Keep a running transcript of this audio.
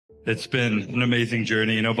It's been an amazing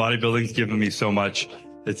journey. You know, bodybuilding's given me so much.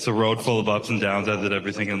 It's a road full of ups and downs, as did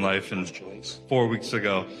everything in life. And 4 weeks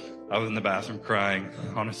ago, I was in the bathroom crying,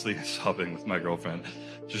 honestly sobbing with my girlfriend.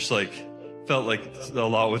 Just like, felt like a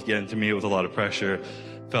lot was getting to me. It was a lot of pressure.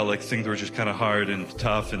 Felt like things were just kind of hard and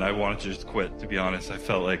tough, and I wanted to just quit, to be honest. I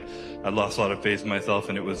felt like I'd lost a lot of faith in myself,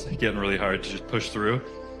 and it was getting really hard to just push through.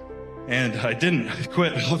 And I didn't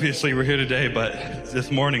quit. Obviously, we're here today, but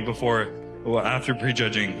this morning after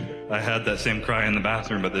prejudging, I had that same cry in the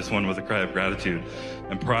bathroom, but this one was a cry of gratitude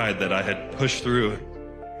and pride that I had pushed through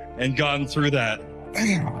and gotten through that.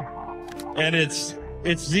 And it's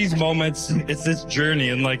these moments, it's this journey,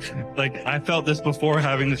 and like I felt this before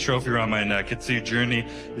having this trophy around my neck. It's the journey,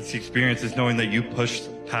 it's the experience, it's knowing that you pushed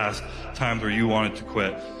past times where you wanted to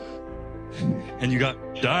quit and you got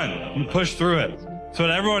done. You pushed through it. So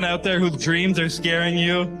to everyone out there whose dreams are scaring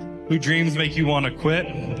you, whose dreams make you want to quit,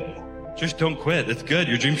 just don't quit. It's good.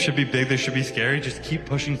 Your dreams should be big. They should be scary. Just keep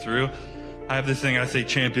pushing through. I have this thing I say,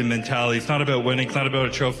 champion mentality. It's not about winning. It's not about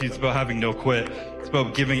a trophy. It's about having no quit. It's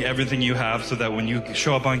about giving everything you have so that when you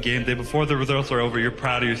show up on game day, before the results are over, you're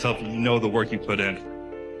proud of yourself and you know the work you put in.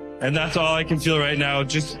 And that's all I can feel right now.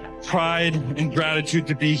 Just pride and gratitude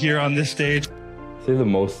to be here on this stage. I'd say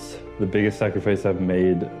the biggest sacrifice I've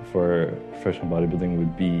made for professional bodybuilding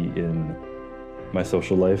would be in my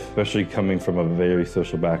social life, especially coming from a very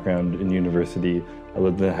social background. In university, I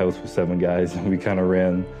lived in a house with 7 guys, and we kind of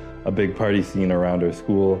ran a big party scene around our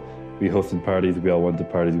school. We hosted parties, we all went to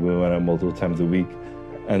parties, we went out multiple times a week.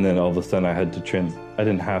 And then all of a sudden I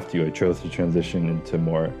chose to transition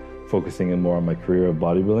into focusing more on my career of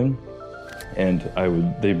bodybuilding. And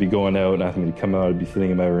they'd be going out and asking me to come out. I'd be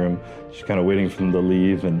sitting in my room, just kind of waiting for them to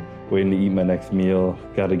leave and waiting to eat my next meal.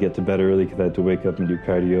 Got to get to bed early because I had to wake up and do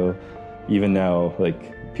cardio. Even now,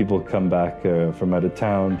 like, people come back from out of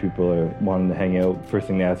town, people are wanting to hang out. First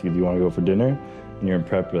thing they ask you, do you want to go for dinner? And you're in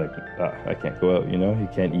prep, you're like, I can't go out, you know? You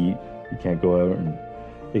can't eat, you can't go out. And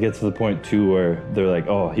it gets to the point too where they're like,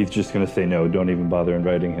 oh, he's just going to say no, don't even bother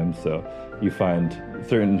inviting him. So you find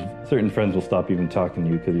certain friends will stop even talking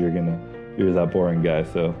to you because you're that boring guy.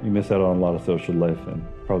 So you miss out on a lot of social life, and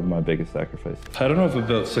probably my biggest sacrifice. I don't know if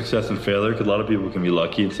about success and failure, because a lot of people can be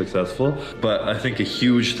lucky and successful, but I think a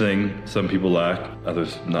huge thing some people lack,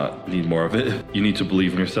 others need more of it. You need to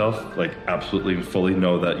believe in yourself, like absolutely and fully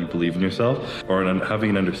know that you believe in yourself, or having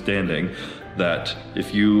an understanding that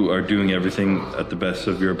if you are doing everything at the best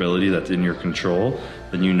of your ability that's in your control,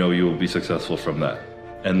 then you know you will be successful from that.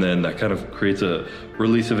 And then that kind of creates a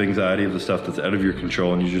release of anxiety of the stuff that's out of your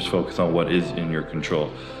control, and you just focus on what is in your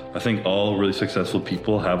control. I think all really successful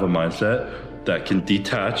people have a mindset that can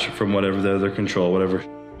detach from whatever's out of their control, whatever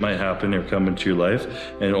might happen or come into your life,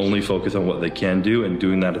 and only focus on what they can do and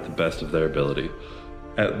doing that at the best of their ability.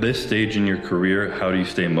 At this stage in your career, how do you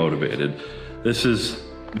stay motivated? This is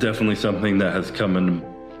definitely something that has come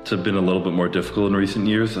to been a little bit more difficult in recent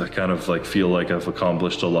years. I kind of feel like I've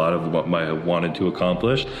accomplished a lot of what I wanted to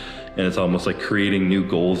accomplish, and it's almost like creating new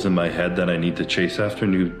goals in my head that I need to chase after,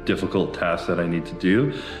 new difficult tasks that I need to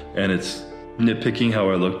do. And it's nitpicking how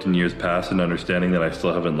I looked in years past and understanding that I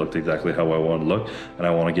still haven't looked exactly how I want to look, and I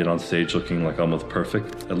want to get on stage looking like almost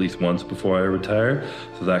perfect at least once before I retire.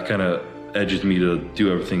 So that kind of edges me to do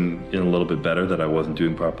everything in a little bit better that I wasn't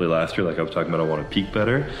doing properly last year. Like I was talking about, I want to peak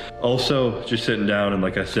better. Also, just sitting down and,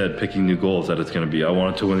 like I said, picking new goals that it's going to be. I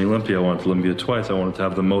wanted to win the Olympia. I wanted to Olympia twice. I wanted to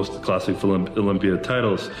have the most classic Olympia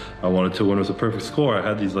titles. I wanted to win with a perfect score. I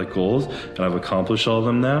had these goals, and I've accomplished all of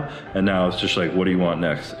them now. And now it's just what do you want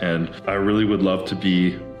next? And I really would love to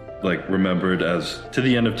be remembered as, to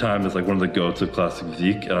the end of time, as one of the goats of classic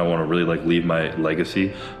physique, and I want to really leave my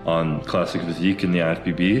legacy on classic physique in the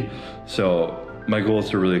IFBB. So my goal is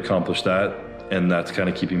to really accomplish that, and that's kind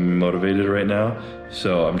of keeping me motivated right now.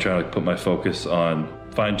 So I'm trying to put my focus on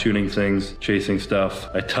fine-tuning things, chasing stuff.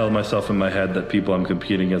 I tell myself in my head that people I'm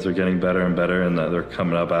competing against are getting better and better, and that they're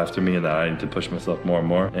coming up after me, and that I need to push myself more and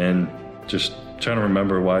more, and just trying to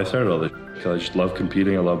remember why I started all this, because I just love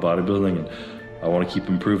competing, I love bodybuilding, and I want to keep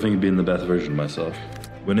improving and being the best version of myself.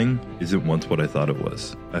 Winning isn't once what I thought it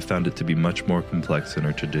was. I found it to be much more complex than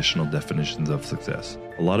our traditional definitions of success.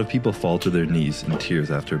 A lot of people fall to their knees in tears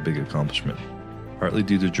after a big accomplishment, partly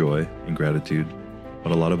due to joy and gratitude,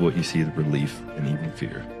 but a lot of what you see is relief and even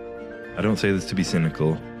fear. I don't say this to be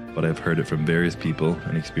cynical, but I've heard it from various people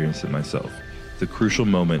and experienced it myself. It's a crucial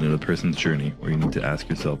moment in a person's journey where you need to ask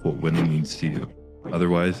yourself what winning means to you.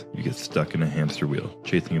 Otherwise, you get stuck in a hamster wheel,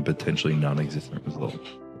 chasing a potentially non-existent result.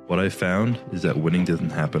 What I found is that winning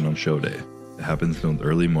doesn't happen on show day. It happens in those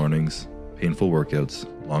early mornings, painful workouts,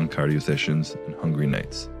 long cardio sessions, and hungry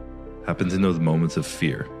nights. It happens in those moments of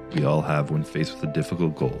fear, we all have when faced with a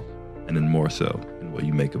difficult goal, and then more so in what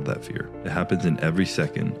you make of that fear. It happens in every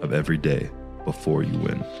second of every day before you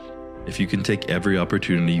win. If you can take every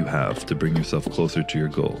opportunity you have to bring yourself closer to your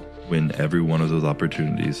goal, win every one of those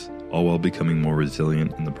opportunities, all while becoming more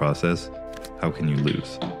resilient in the process, how can you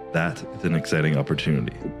lose? That is an exciting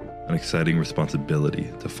opportunity, an exciting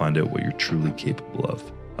responsibility to find out what you're truly capable of.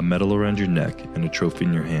 A medal around your neck and a trophy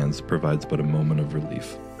in your hands provides but a moment of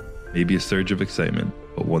relief. Maybe a surge of excitement,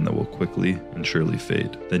 but one that will quickly and surely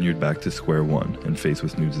fade. Then you're back to square one and faced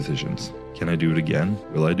with new decisions. Can I do it again?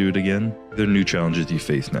 Will I do it again? There are new challenges you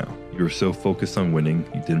face now. You are so focused on winning,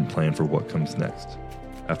 you didn't plan for what comes next.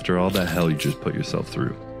 After all that hell you just put yourself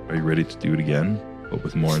through, are you ready to do it again, but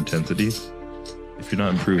with more intensity? If you're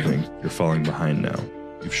not improving, you're falling behind now.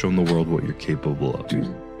 You've shown the world what you're capable of,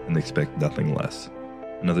 and they expect nothing less.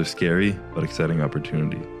 Another scary but exciting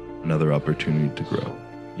opportunity. Another opportunity to grow.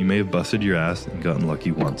 You may have busted your ass and gotten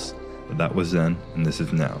lucky once, but that was then and this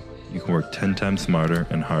is now. You can work 10 times smarter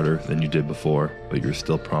and harder than you did before, but you're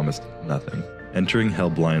still promised nothing. Entering hell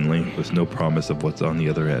blindly with no promise of what's on the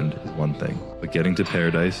other end is one thing, but getting to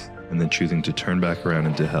paradise and then choosing to turn back around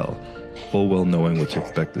into hell, full well knowing what to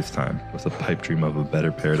expect this time, with a pipe dream of a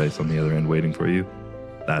better paradise on the other end waiting for you,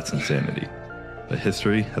 that's insanity. But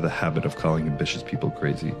history has a habit of calling ambitious people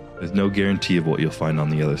crazy. There's no guarantee of what you'll find on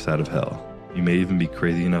the other side of hell. You may even be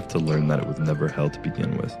crazy enough to learn that it was never hell to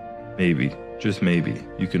begin with. Maybe, just maybe,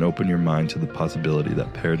 you can open your mind to the possibility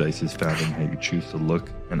that paradise is found in how you choose to look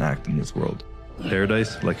and act in this world.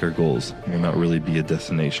 Paradise, like our goals, will not really be a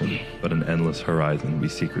destination, but an endless horizon we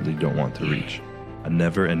secretly don't want to reach. A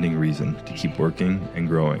never-ending reason to keep working and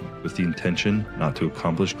growing, with the intention not to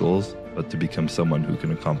accomplish goals, but to become someone who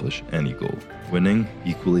can accomplish any goal. Winning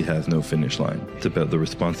equally has no finish line. It's about the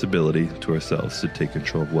responsibility to ourselves to take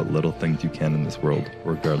control of what little things you can in this world,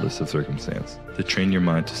 regardless of circumstance. To train your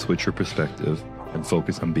mind to switch your perspective and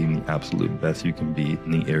focus on being the absolute best you can be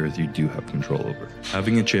in the areas you do have control over.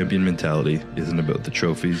 Having a champion mentality isn't about the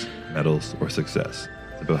trophies, medals, or success.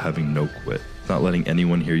 It's about having no quit. It's not letting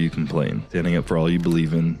anyone hear you complain, standing up for all you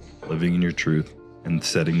believe in, living in your truth, and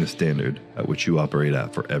setting the standard at which you operate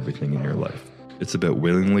at for everything in your life. It's about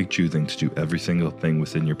willingly choosing to do every single thing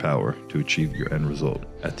within your power to achieve your end result.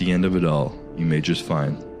 At the end of it all, you may just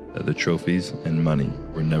find that the trophies and money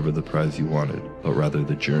were never the prize you wanted, but rather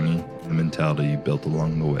the journey and the mentality you built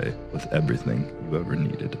along the way with everything you ever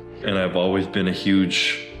needed. And I've always been a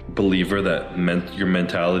huge believer that your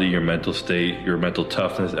mentality, your mental state, your mental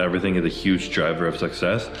toughness, everything is a huge driver of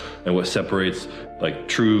success. And what separates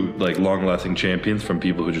true, long-lasting champions from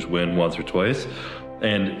people who just win once or twice.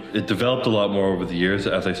 And it developed a lot more over the years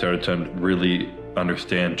as I started to really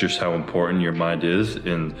understand just how important your mind is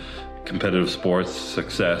in competitive sports,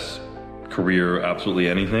 success, career, absolutely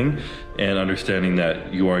anything, and understanding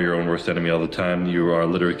that you are your own worst enemy all the time. You are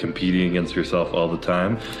literally competing against yourself all the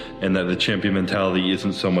time, and that the champion mentality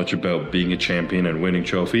isn't so much about being a champion and winning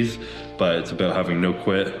trophies, but it's about having no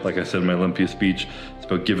quit. Like I said in my Olympia speech, it's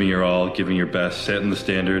about giving your all, giving your best, setting the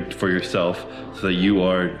standard for yourself so that you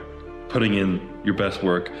are putting in your best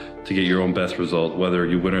work to get your own best result. Whether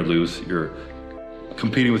you win or lose, you're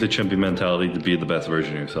competing with a champion mentality to be the best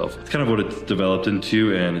version of yourself. It's kind of what it's developed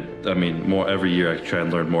into, and I mean, more every year I try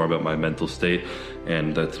and learn more about my mental state,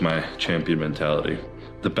 and that's my champion mentality.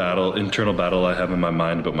 The internal battle I have in my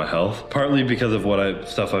mind about my health, partly because of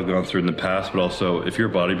stuff I've gone through in the past, but also if you're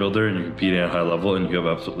a bodybuilder and you're competing at a high level and you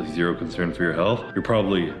have absolutely zero concern for your health, you're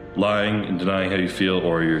probably lying and denying how you feel,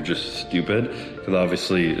 or you're just stupid, because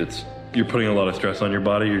obviously you're putting a lot of stress on your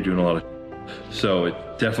body, you're doing a lot of so it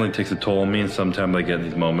definitely takes a toll on me, and sometimes I get in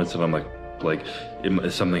these moments and I'm like,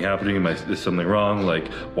 is something happening? Is something wrong?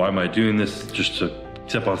 Why am I doing this just to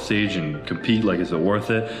step on stage and compete? Is it worth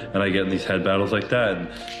it? And I get in these head battles like that, and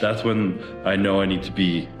that's when I know I need to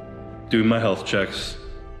be doing my health checks,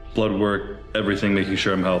 blood work, everything, making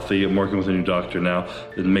sure I'm healthy. I'm working with a new doctor now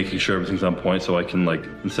and making sure everything's on point, so I can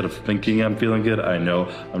instead of thinking I'm feeling good, I know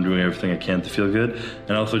I'm doing everything I can to feel good.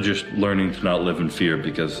 And also just learning to not live in fear,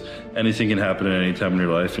 because anything can happen at any time in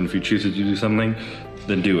your life, and if you choose to do something,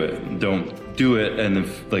 then do it. Don't do it and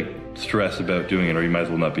then stress about doing it, or you might as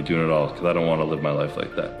well not be doing it at all, because I don't want to live my life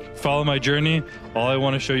like that. Follow my journey. All I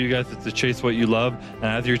want to show you guys is to chase what you love, and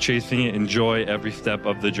as you're chasing it, enjoy every step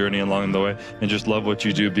of the journey along the way, and just love what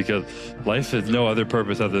you do, because life has no other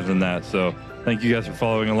purpose other than that. So thank you guys for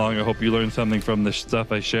following along. I hope you learned something from the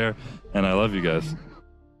stuff I share, and I love you guys.